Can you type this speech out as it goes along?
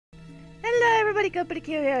Hello everybody, Company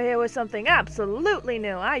Q here with something absolutely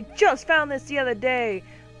new. I just found this the other day,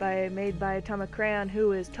 made by Atomic-crayon,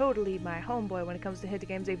 who is totally my homeboy when it comes to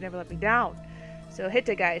Hetagames. They've never let me down. So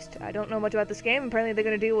Hetageist, I don't know much about this game. Apparently they're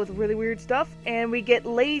going to deal with really weird stuff, and we get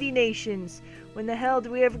lady nations. When the hell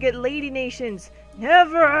do we ever get lady nations?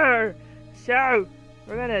 Never! So,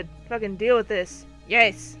 we're going to fucking deal with this.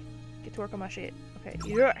 Yes! Get to work on my shit. Okay,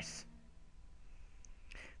 yes!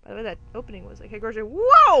 By the way, that opening was like, hey, grocery.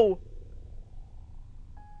 Whoa!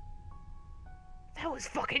 That was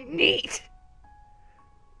fucking neat!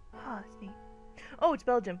 Oh, that's neat. Oh, it's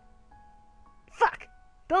Belgium. Fuck!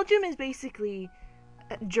 Belgium is basically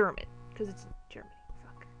German, because it's Germany.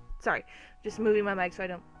 Fuck. Sorry, just moving my mic so I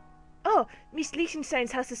don't... Oh, Miss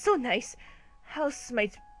Liechtenstein's house is so nice. House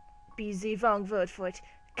might be the wrong word for it.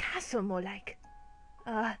 Castle, more like.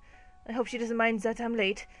 I hope she doesn't mind that I'm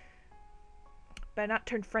late. Better not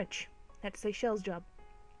turn French. That's Seychelles' job.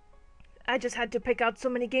 I just had to pick out so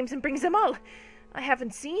many games and bring them all. I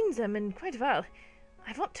haven't seen them in quite a while.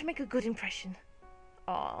 I want to make a good impression.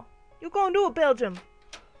 Aw, you gonna do it, Belgium?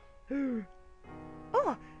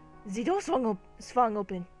 Oh, the door swung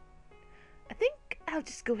open. I think I'll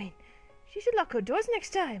just go in. She should lock her doors next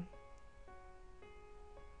time.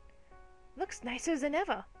 Looks nicer than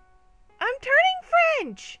ever. I'm turning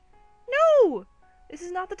French! No! This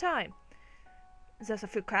is not the time. There's a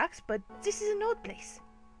few cracks, but this is an old place.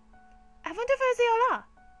 I wonder where they all are.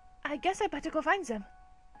 I guess I better go find them.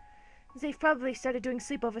 They've probably started doing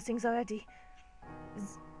sleepover things already.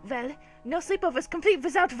 Well, no sleepovers complete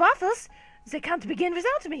without waffles. They can't begin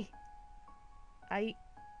without me.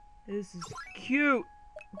 This is cute.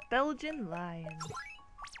 Belgian lion.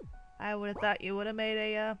 I would have thought you would have made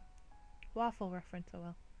a waffle reference. Oh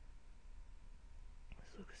well.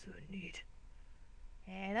 This looks so neat.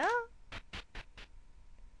 Anna?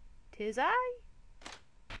 'Tis I.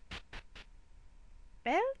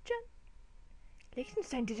 Belgian.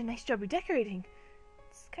 Liechtenstein did a nice job redecorating.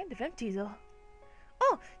 It's kind of empty though.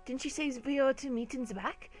 Oh, didn't she say we ought to meet in the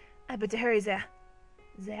back? I better hurry there.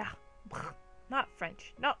 There. Not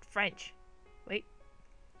French. Not French. Wait.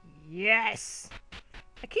 Yes!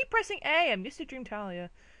 I keep pressing A. I'm used to Dream Talia.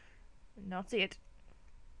 Not see it.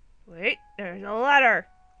 Wait, there's a letter.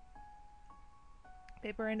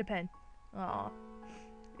 Paper and a pen. Aw.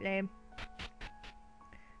 Lame.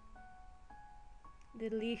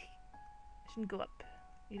 Diddly. Shouldn't go up.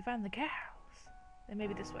 Need to find the girls. Then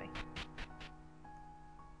maybe this way.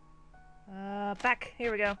 Back.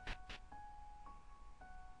 Here we go.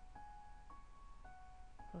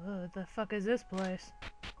 What the fuck is this place?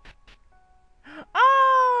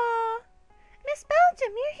 Oh! Miss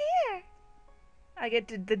Belgium, you're here! I get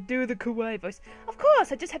to do the kawaii voice. Of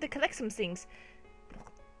course, I just had to collect some things.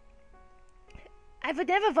 I would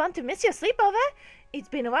never want to miss your sleepover. It's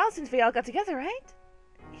been a while since we all got together, right?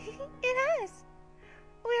 It has.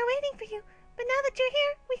 We were waiting for you, but now that you're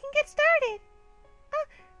here, we can get started. Oh,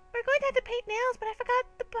 we're going to have to paint nails, but I forgot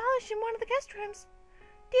the polish in one of the guest rooms.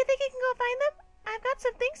 Do you think you can go find them? I've got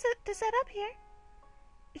some things to set up here.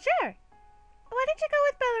 Sure. Why don't you go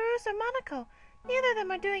with Belarus or Monaco? Neither of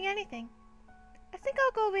them are doing anything. I think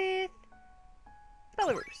I'll go with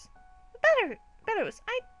Belarus. Belarus.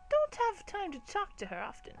 I don't have time to talk to her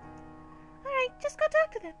often. Alright, just go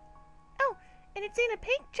talk to them. Oh, and it's in a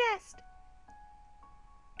pink chest.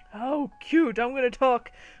 How cute. I'm gonna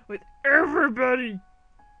talk with everybody.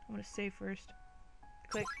 I'm gonna save first.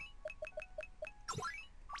 Click.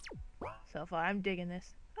 So far, I'm digging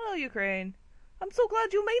this. Hello, Ukraine. I'm so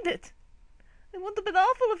glad you made it. It would have been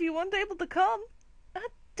awful if you weren't able to come.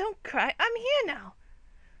 Don't cry. I'm here now.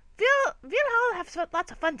 We'll all have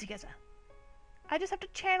lots of fun together. I just have to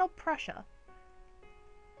channel Prussia.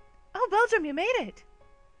 Oh, Belgium, you made it.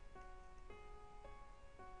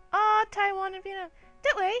 Oh, Taiwan and Vietnam.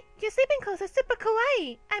 Don't worry, your sleeping clothes are super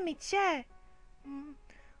kawaii. I made sure.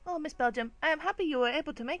 Oh, Miss Belgium, I am happy you were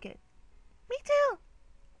able to make it. Me too.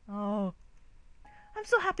 Oh. I'm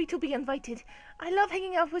so happy to be invited. I love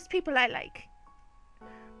hanging out with people I like.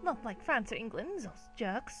 Not like France or England, those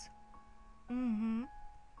jerks. They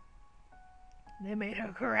made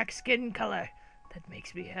her correct skin color. That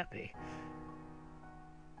makes me happy.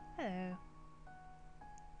 Hello.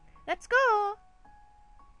 Let's go!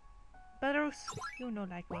 Belarus, you know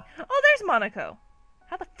like me. Oh, there's Monaco!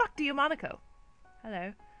 How the fuck do you Monaco?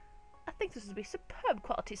 Hello. I think this will be superb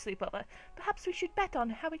quality sleepover. Perhaps we should bet on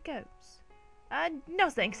how it goes. No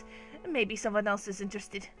thanks. Maybe someone else is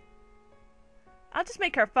interested. I'll just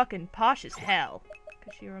make her fucking posh as hell.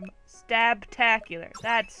 Cause you're a stab-tacular.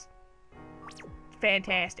 That's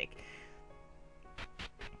fantastic.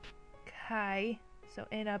 Okay. So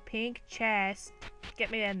in a pink chest.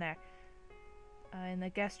 Get me in there. In the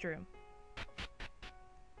guest room.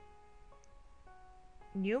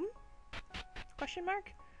 Noom? Question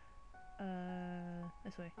mark?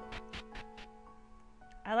 This way.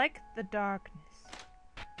 I like the darkness.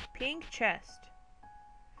 Pink chest.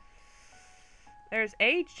 There's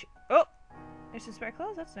H. Oh! There's some spare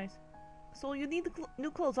clothes? That's nice. So you need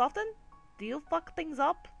new clothes often? Do you fuck things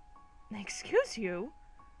up? Excuse you?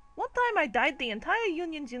 One time I dyed the entire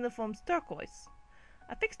Union's uniforms turquoise.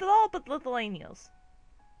 I fixed it all but Lithuania's.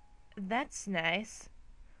 That's nice.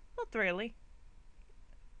 Not really.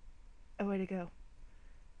 Oh, way to go.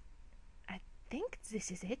 I think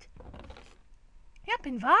this is it. Yep,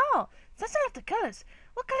 in wow! That's a lot of colors.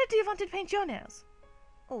 What color do you want to paint your nails?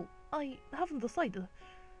 Oh, I haven't decided.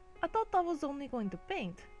 I thought I was only going to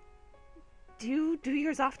paint. Do you do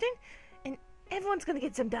yours often? And everyone's gonna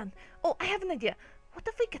get some done. Oh, I have an idea. What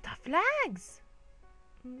if we get our flags?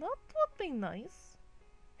 That would be nice.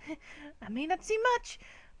 I may not see much,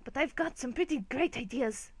 but I've got some pretty great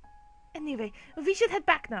ideas. Anyway, we should head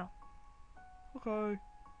back now. Okay.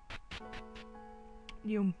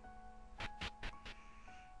 Yum.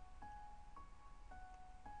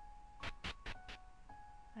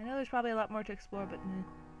 I know there's probably a lot more to explore, but meh.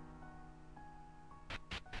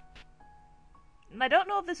 And I don't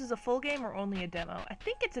know if this is a full game or only a demo. I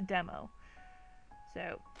think it's a demo.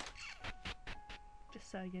 So, just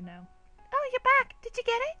so you know. Oh, you're back! Did you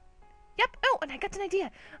get it? Yep. Oh, and I got an idea.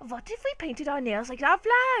 What if we painted our nails like our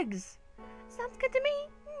flags? Sounds good to me.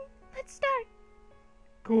 Let's start.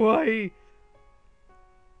 Kawaii.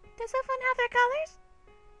 Does everyone have their colors?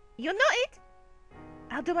 You know it.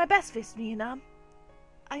 I'll do my best, Fist me,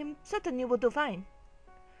 I am certain you will do fine.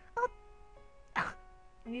 Oh,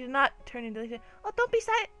 you do not turn into the... Oh, don't be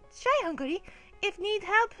shy, Hungary. If need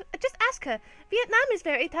help, just ask her. Vietnam is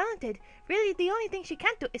very talented. Really, the only thing she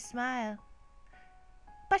can't do is smile.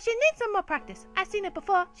 But she needs some more practice. I've seen it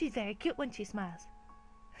before. She's very cute when she smiles.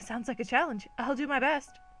 Sounds like a challenge. I'll do my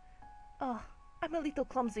best. Oh, I'm a little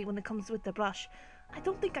clumsy when it comes with the brush. I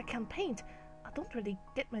don't think I can paint. I don't really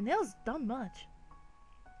get my nails done much.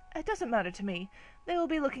 It doesn't matter to me. They will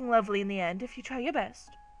be looking lovely in the end if you try your best.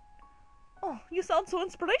 Oh, you sound so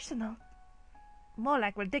inspirational. More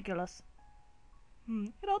like ridiculous.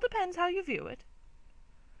 It all depends how you view it.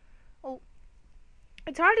 Oh,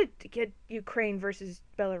 it's hard to get Ukraine versus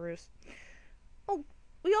Belarus. Oh,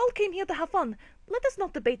 we all came here to have fun. Let us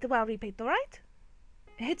not debate while we paint, alright?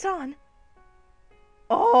 It's on.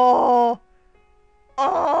 Oh!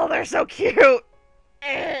 Oh, they're so cute!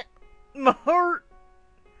 My heart!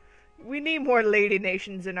 We need more lady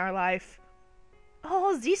nations in our life.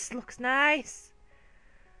 Oh, this looks nice.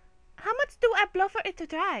 How much do I blow for it to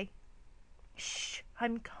dry? Shh,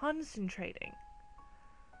 I'm concentrating.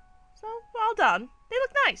 So, well done. They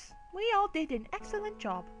look nice. We all did an excellent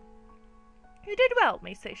job. You did well,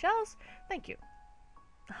 Miss Seychelles. Thank you.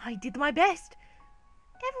 I did my best.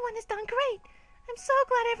 Everyone has done great. I'm so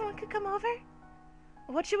glad everyone could come over.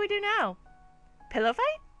 What should we do now? Pillow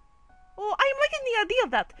fight? Oh, I'm liking the idea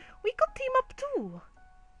of that. We could team up too.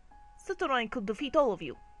 Citroen could defeat all of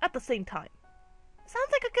you at the same time.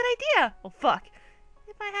 Sounds like a good idea. Oh, fuck.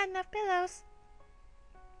 If I had enough pillows.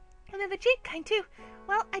 And they're the cheap kind too.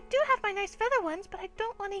 Well, I do have my nice feather ones, but I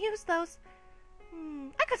don't want to use those.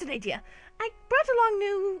 I got an idea. I brought along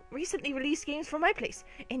new, recently released games for my place,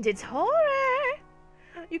 and it's horror.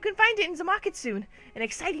 You can find it in the market soon. An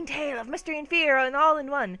exciting tale of mystery and fear and all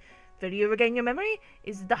in one. Will you regain your memory?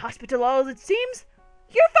 Is the hospital all it seems?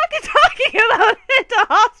 You're fucking talking about it, the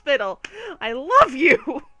hospital! I love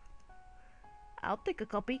you! I'll take a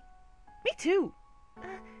copy. Me too.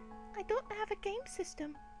 I don't have a game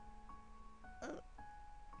system.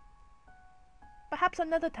 Perhaps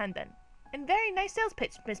another time then. And very nice sales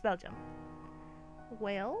pitch, Miss Belgium.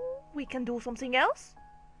 Well, we can do something else.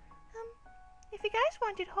 If you guys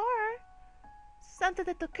wanted horror, sounds a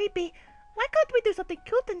little creepy. Why can't we do something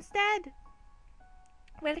cute instead?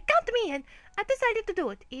 Well, count me in. I decided to do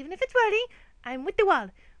it, even if it's wordy. I'm with the wall.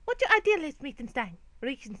 What's your idea, Liz Liechtenstein? Oh,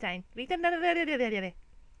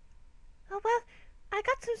 well, I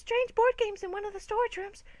got some strange board games in one of the storage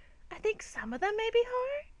rooms. I think some of them may be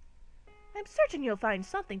horror. I'm certain you'll find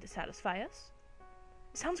something to satisfy us.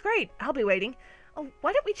 Sounds great. I'll be waiting. Oh,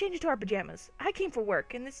 why don't we change it to our pajamas? I came for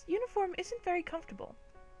work, and this uniform isn't very comfortable.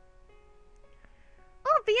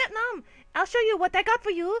 Oh, Vietnam! I'll show you what I got for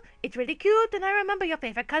you. It's really cute, and I remember your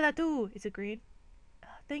favorite color too. Is it green?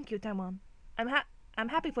 Thank you, Taiwan. I'm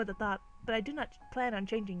happy for the thought, but I do not plan on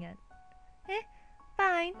changing it.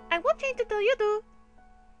 Fine. I won't change it till you do.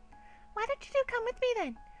 Why don't you two come with me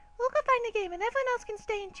then? We'll go find a game, and everyone else can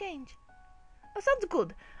stay and change. Sounds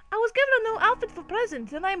good. I was given a new outfit for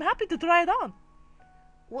presents, and I'm happy to try it on.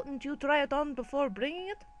 Wouldn't you try it on before bringing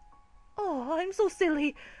it? Oh, I'm so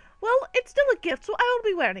silly. Well, it's still a gift, so I'll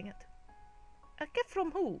be wearing it. A gift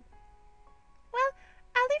from who? Well,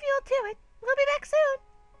 I'll leave you all to it. We'll be back soon.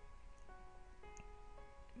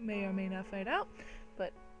 May or may not find out,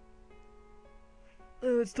 but...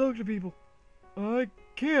 Let's talk to people. I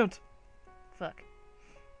can't. Fuck.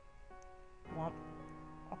 Womp.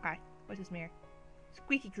 Okay, what's this mirror?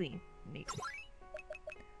 Squeaky clean. Neat.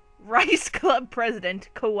 Rice Club President,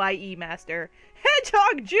 Kawaii Master,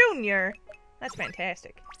 Hedgehog Jr. That's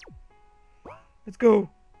fantastic. Let's go.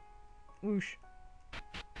 Whoosh.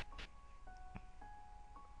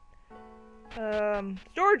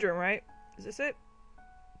 Storage room, right? Is this it?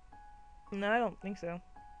 No, I don't think so.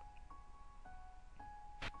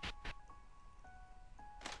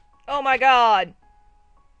 Oh my god!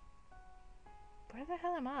 Where the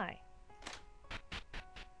hell am I?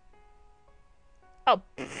 Oh,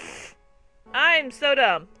 pfft. I'm so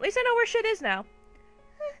dumb. At least I know where shit is now.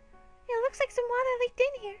 It looks like some water leaked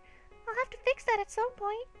in here. I'll have to fix that at some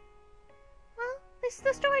point. Well, this is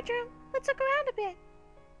the storage room. Let's look around a bit.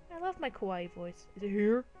 I love my kawaii voice. Is it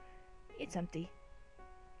here? It's empty.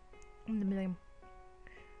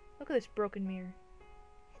 Look at this broken mirror.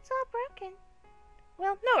 It's all broken.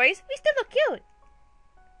 Well, no worries. We still look cute.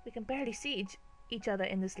 We can barely see each other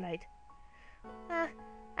in this light.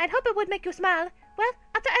 I'd hope it would make you smile. Well,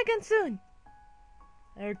 I'll try again soon.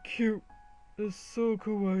 They're cute. They're so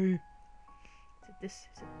kawaii. Is it this?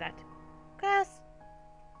 Is it that? Gross.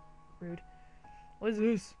 Rude. What is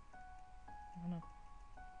this? I don't know.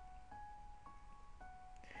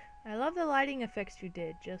 I love the lighting effects you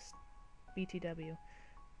did. Just BTW.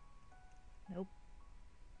 Nope.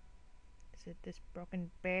 Is it this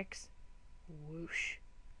broken barracks? Whoosh.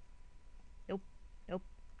 Nope. Nope.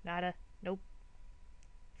 Nada. Nope.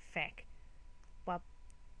 Feck. Well.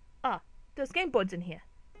 Ah, there's game boards in here.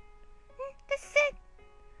 This is it.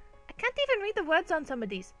 I can't even read the words on some of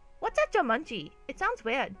these. What's that Jumanji? It sounds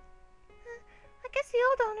weird. I guess the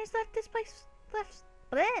old owners left this place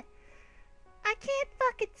bleh. I can't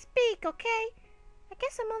fucking speak, okay? I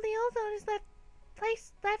guess some of the old owners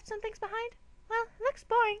left some things behind. Well, it looks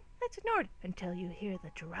boring. Let's ignore it until you hear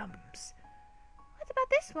the drums. What about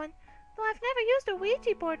this one? Though I've never used a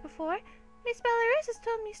Ouija board before, Miss Belarus has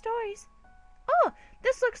told me stories. Oh,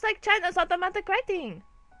 this looks like China's automatic writing.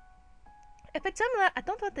 If it's similar, I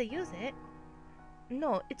don't want to use it.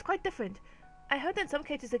 No, it's quite different. I heard in some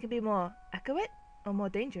cases it can be more accurate or more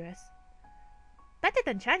dangerous. Better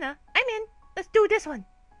than China. I'm in. Let's do this one.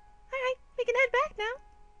 Alright, we can head back now.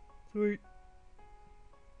 Sweet.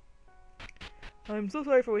 I'm so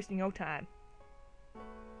sorry for wasting your time.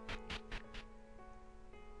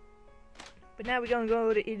 But now we're gonna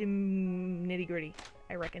go to nitty gritty,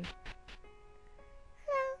 I reckon.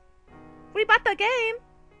 Hello. We bought the game!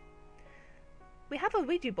 We have a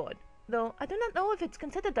Ouija board, though I do not know if it's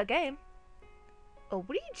considered a game. A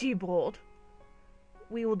Ouija board?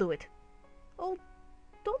 We will do it. Oh,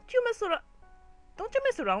 don't you mess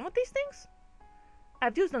around with these things?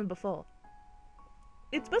 I've used them before.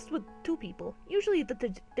 It's best with two people, usually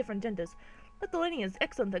different genders. Lithuania is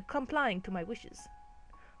excellent at complying to my wishes.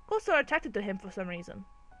 Ghosts are attracted to him for some reason.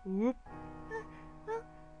 Whoop. Well,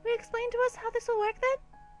 will you explain to us how this will work then?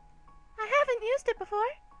 I haven't used it before.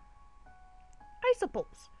 I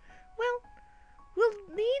suppose. Well,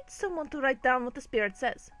 we'll need someone to write down what the spirit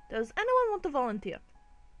says. Does anyone want to volunteer?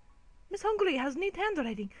 Miss Hungary has neat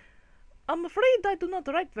handwriting. I'm afraid I do not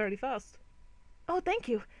write very fast. Oh, thank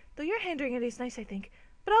you. Though your handwriting is nice, I think.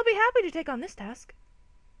 But I'll be happy to take on this task.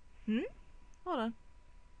 Hold on.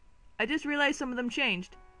 I just realized some of them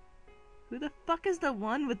changed. Who the fuck is the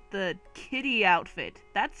one with the kitty outfit?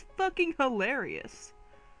 That's fucking hilarious.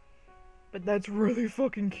 But that's really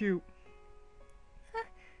fucking cute.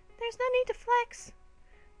 There's no need to flex.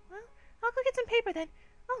 Well, I'll go get some paper then.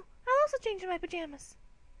 Oh, I'll also change in my pajamas.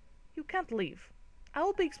 You can't leave. I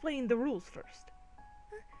will be explaining the rules first.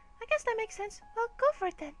 I guess that makes sense. Well, go for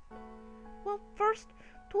it then. Well, first,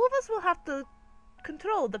 two of us will have to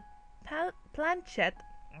control the planchette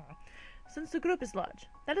since the group is large.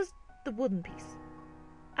 That is the wooden piece.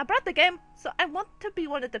 I brought the game, so I want to be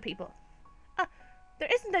one of the people. There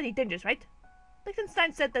isn't any dangers, right?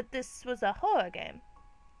 Liechtenstein said that this was a horror game.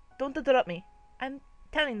 Don't interrupt me. I'm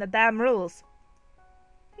telling the damn rules.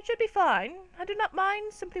 It should be fine. I do not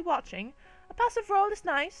mind simply watching. A passive role is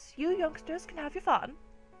nice. You youngsters can have your fun.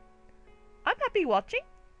 I'm happy watching.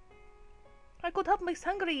 I could help Miss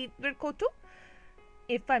Hungary record too,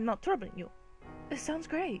 if I'm not troubling you. It sounds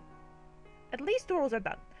great. At least the rules are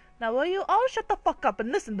done. Now will you all shut the fuck up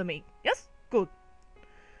and listen to me? Yes? Good.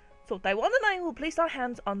 So Taiwan and I will place our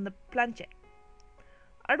hands on the planchette.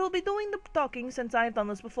 I will be doing the talking since I have done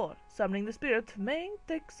this before. Summoning the spirit may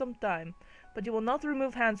take some time, but you will not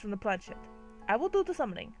remove hands from the planchette. I will do the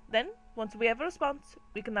summoning. Then, once we have a response,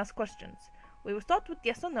 we can ask questions. We will start with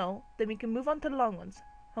yes or no, then we can move on to the long ones.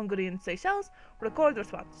 Hungarian Seychelles, record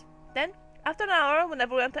response. Then, after an hour,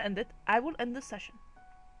 whenever we want to end it, I will end the session.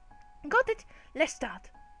 Got it. Let's start.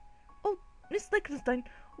 Oh, Miss Liechtenstein,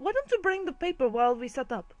 why don't you bring the paper while we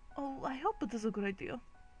set up? Oh, I hope it is a good idea.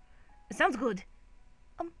 It sounds good.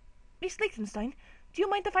 Miss Liechtenstein, do you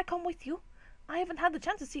mind if I come with you? I haven't had the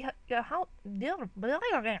chance to see your house.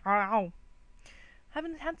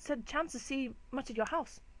 Haven't had the chance to see much of your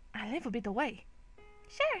house. I live a bit away.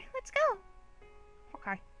 Sure, let's go.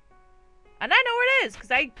 Okay. And I know where it is, because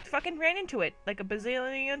I fucking ran into it like a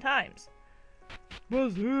bazillion times.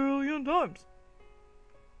 Bazillion times.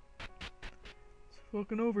 It's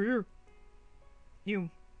fucking over here. You.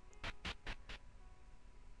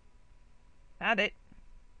 Found it.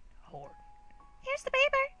 Whore. Here's the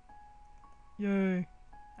paper. Yay.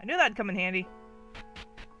 I knew that'd come in handy.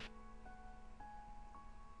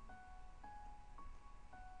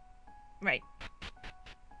 Right.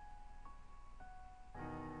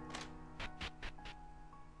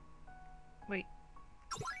 Wait.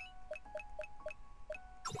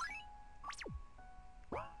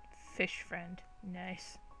 Fish friend.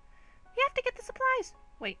 Nice. You have to get the supplies.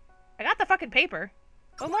 Wait. I got the fucking paper.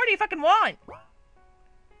 What more do you fucking want?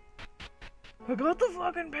 I got the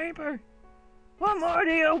fucking paper. What more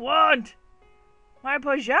do you want? My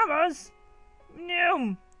pajamas?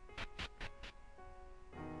 No.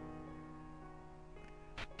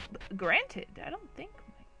 Granted, I don't think...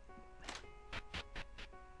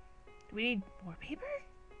 Do we need more paper?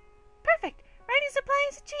 Perfect. Writing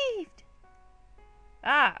supplies achieved.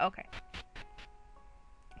 Ah, okay.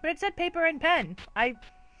 But it said paper and pen. I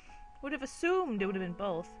would have assumed it would have been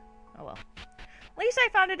both. Oh well. At least I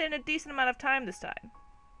found it in a decent amount of time this time.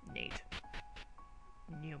 Neat.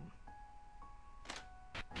 New.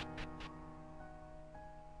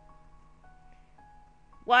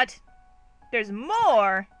 What? There's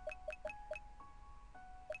more?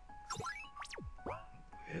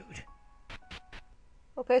 Rude.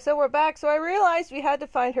 Okay, so we're back. So I realized we had to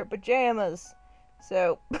find her pajamas.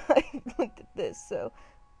 So I looked at this, so...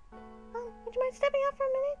 Would you mind stepping out for a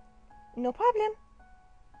minute? No problem.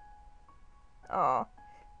 Aw.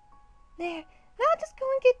 There. Now I'll just go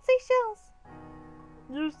and get Seychelles.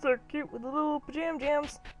 You're so cute with the little pajam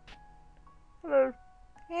jams. Hello.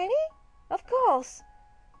 Ready? Of course.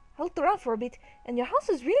 I looked around for a bit, and your house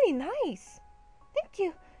is really nice. Thank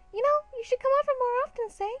you. You know, you should come over more often,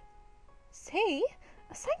 Say. Say?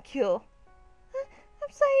 Thank you.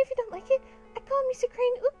 I'm sorry if you don't like it. I call Mr.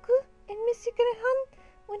 Crane Uku and Mr. Graham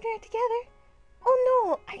when they're together. Oh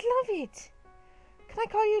no, I love it. Can I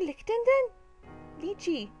call you Lichten then?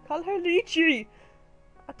 Lychee. Call her Lychee.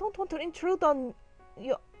 I don't want to intrude on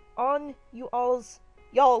you all's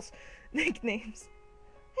nicknames.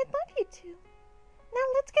 I'd love you to. Now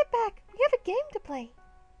let's get back. We have a game to play.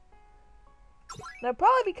 I'll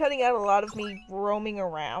probably be cutting out a lot of me roaming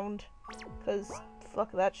around, because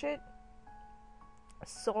fuck that shit.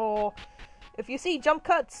 So, if you see jump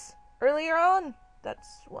cuts earlier on,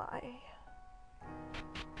 that's why.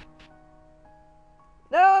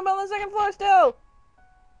 No, I'm on the second floor still!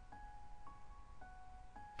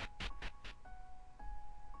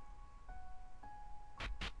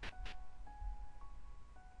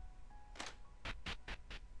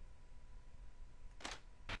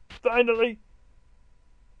 Finally!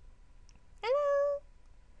 Hello?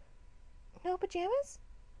 No pajamas?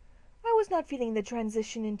 I was not feeling the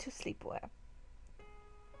transition into sleepwear.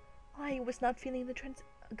 I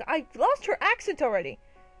lost her accent already.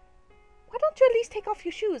 Why don't you at least take off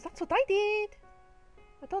your shoes? That's what I did.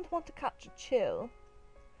 I don't want to catch a chill.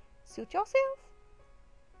 Suit yourself?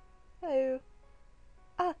 Hello.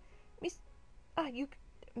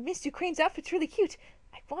 Miss Ukraine's outfit's really cute.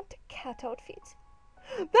 I want a cat outfit.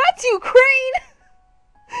 That's Ukraine!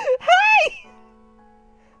 Hi!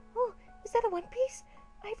 Oh, is that a one piece?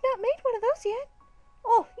 I've not made one of those yet.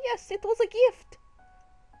 Oh, yes, it was a gift.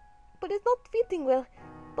 But it's not fitting well.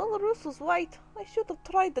 Belarus was white. I should have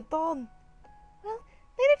tried it on. Well,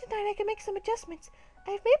 later tonight I can make some adjustments.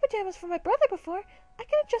 I've made pajamas for my brother before. I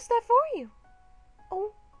can adjust that for you.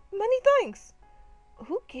 Oh, many thanks.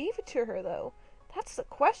 Who gave it to her, though? That's the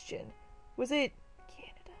question. Was it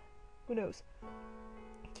Canada? Who knows?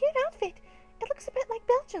 Cute outfit. It looks a bit like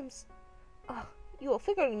Belgium's. Oh, you're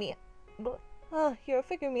figuring me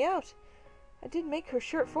out. I did make her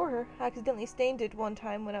shirt for her. I accidentally stained it one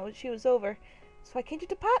time when she was over, so I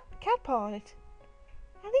painted a cat paw on it.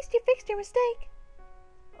 At least you fixed your mistake.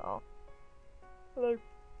 Oh. Hello.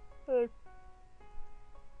 Hello.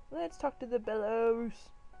 Let's talk to the bellows.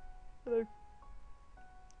 Hello.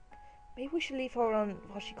 Maybe we should leave her on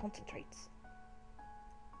while she concentrates.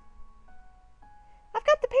 I've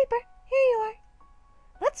got the paper. Here you are.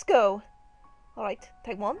 Let's go. Alright,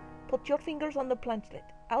 type 1. Put your fingers on the pamphlet.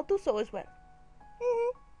 I'll do so as well.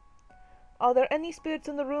 Are there any spirits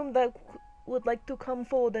in the room that would like to come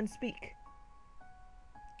forward and speak?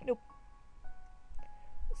 Nope.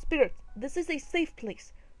 Spirit, this is a safe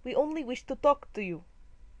place. We only wish to talk to you.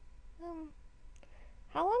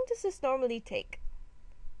 How long does this normally take?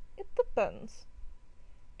 It depends.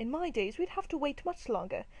 In my days, we'd have to wait much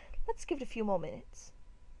longer. Let's give it a few more minutes.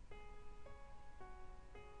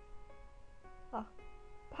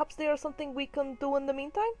 Perhaps there is something we can do in the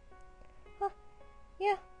meantime?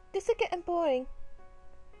 Yeah, this is getting boring.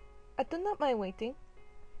 I do not mind waiting.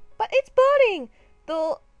 But it's boring!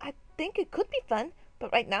 Though, I think it could be fun.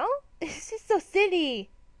 But right now, this is so silly.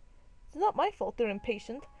 It's not my fault they're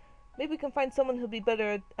impatient. Maybe we can find someone who'll be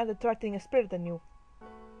better at attracting a spirit than you.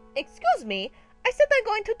 Excuse me, I said I'm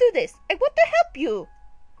going to do this. I want to help you.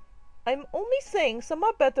 I'm only saying some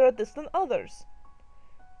are better at this than others.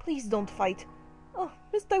 Please don't fight. Oh,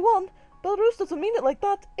 Miss Taiwan, Belarus doesn't mean it like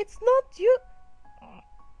that. It's not you.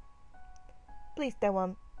 Please,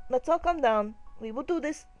 Taiwan, let's all calm down. We will do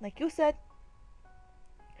this, like you said.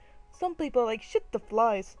 Some people are like shit to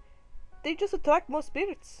flies. They just attract more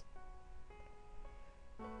spirits.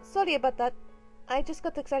 Sorry about that. I just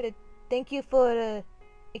got excited. Thank you for,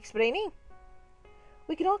 explaining.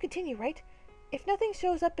 We can all continue, right? If nothing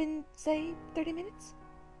shows up in, say, 30 minutes?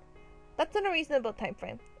 That's in a reasonable time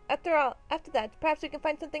frame. After that, perhaps we can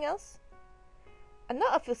find something else? I'm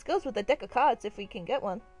not up for skills with a deck of cards if we can get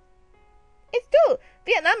one. It's true!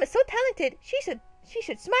 Vietnam is so talented. She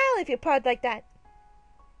should smile if you're proud like that.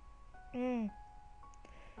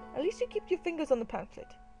 At least you keep your fingers on the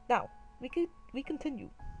pamphlet. Now, we continue.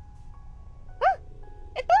 Ah!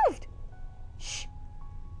 It moved! Shh!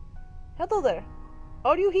 Hello there.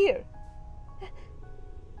 Are you here?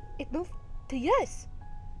 It moved to yes.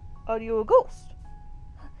 Are you a ghost?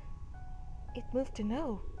 It moved to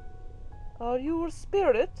no. Are you a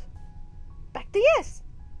spirit? Back to yes.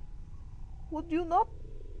 Would you not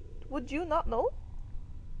know?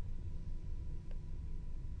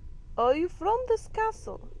 Are you from this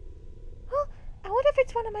castle? Oh, I wonder if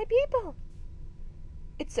it's one of my people.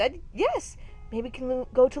 It said yes. Maybe we can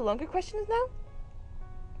go to longer questions now?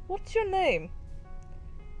 What's your name?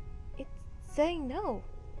 It's saying no.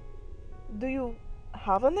 Do you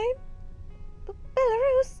have a name?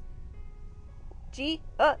 Belarus.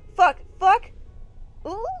 Fuck!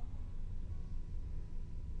 Ooh!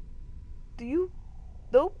 Do you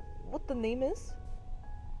know what the name is?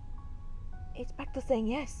 It's back to saying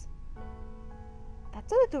yes.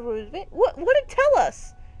 That's a little rude. What did it tell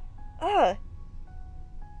us?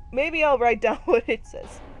 Maybe I'll write down what it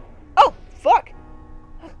says. Oh, fuck!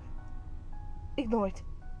 Ignore it.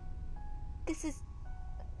 This is...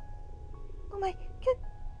 Oh my god.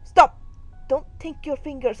 Stop! Don't take your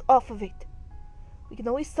fingers off of it. We can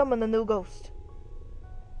always summon a new ghost.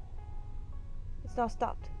 It's now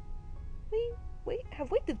stopped. We have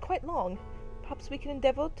waited quite long. Perhaps we can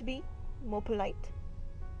endeavor to be more polite.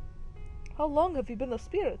 How long have you been a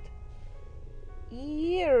spirit?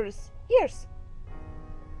 Years.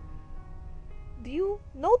 Do you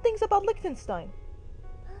know things about Liechtenstein?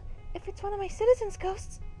 If it's one of my citizens'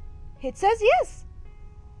 ghosts, it says yes.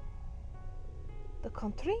 The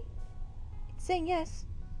country? It's saying yes.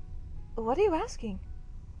 What are you asking?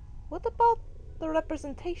 What about the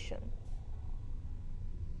representation?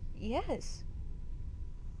 Yes.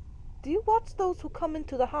 Do you watch those who come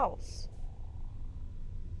into the house?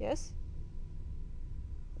 Yes.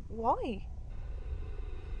 Why?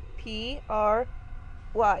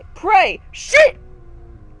 P-R-Y. Pray! Shit!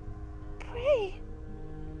 Pray.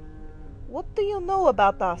 What do you know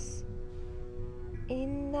about us?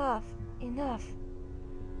 Enough.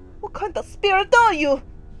 What kind of spirit are you?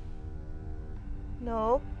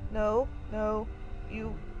 No.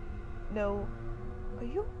 You. No. Are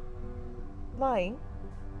you lying?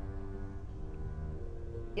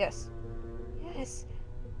 Yes.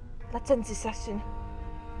 Let's end this session.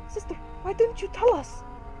 Sister, why didn't you tell us?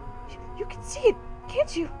 You can see it,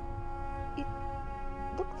 can't you? It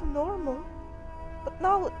looked normal, but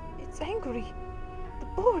now it's angry. The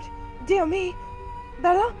board. Dear me.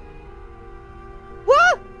 Bella?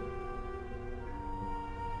 What?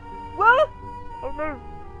 Oh no.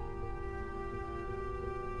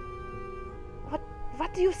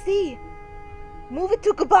 What do you see? Move it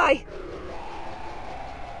to goodbye.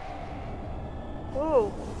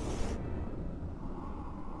 Oh.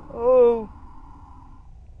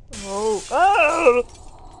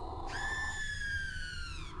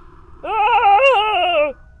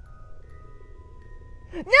 Ah!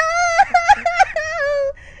 No!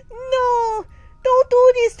 No! Don't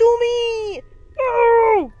do this to me!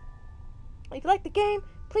 Oh! If you like the game,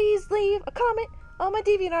 please leave a comment on my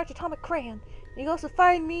DeviantArt Atomic-crayon. You can also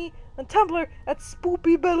find me on Tumblr at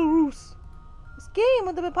Spoopy Belarus. This game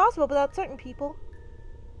wouldn't have been possible without certain people.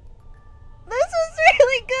 This was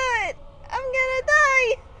really good! I'm gonna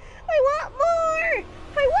die! I want more!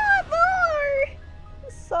 I want more!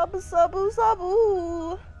 Sabu sabu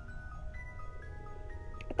sabu!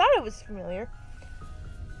 I thought it was familiar.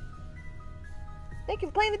 Thank you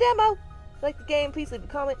for playing the demo. If you like the game, please leave a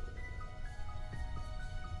comment.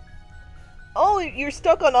 Oh, you're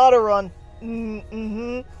stuck on autorun.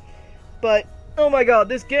 Mm-hmm. But, oh my god,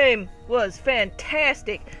 this game was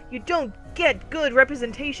fantastic. You don't get good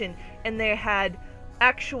representation, and they had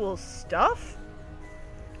actual stuff?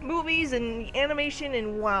 Movies and animation,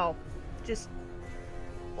 and wow. Just,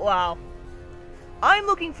 wow. I'm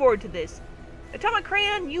looking forward to this.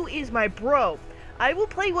 Atomic-crayon, you is my bro. I will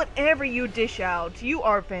play whatever you dish out. You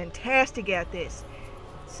are fantastic at this.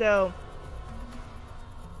 So,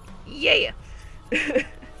 yeah. So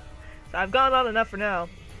I've gone on enough for now.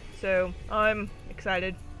 So, I'm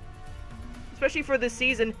excited. Especially for this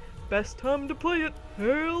season. Best time to play it.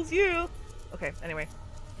 Hells yeah. Okay, anyway.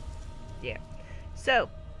 Yeah. So,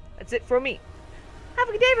 that's it for me. Have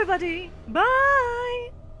a good day, everybody.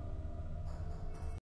 Bye!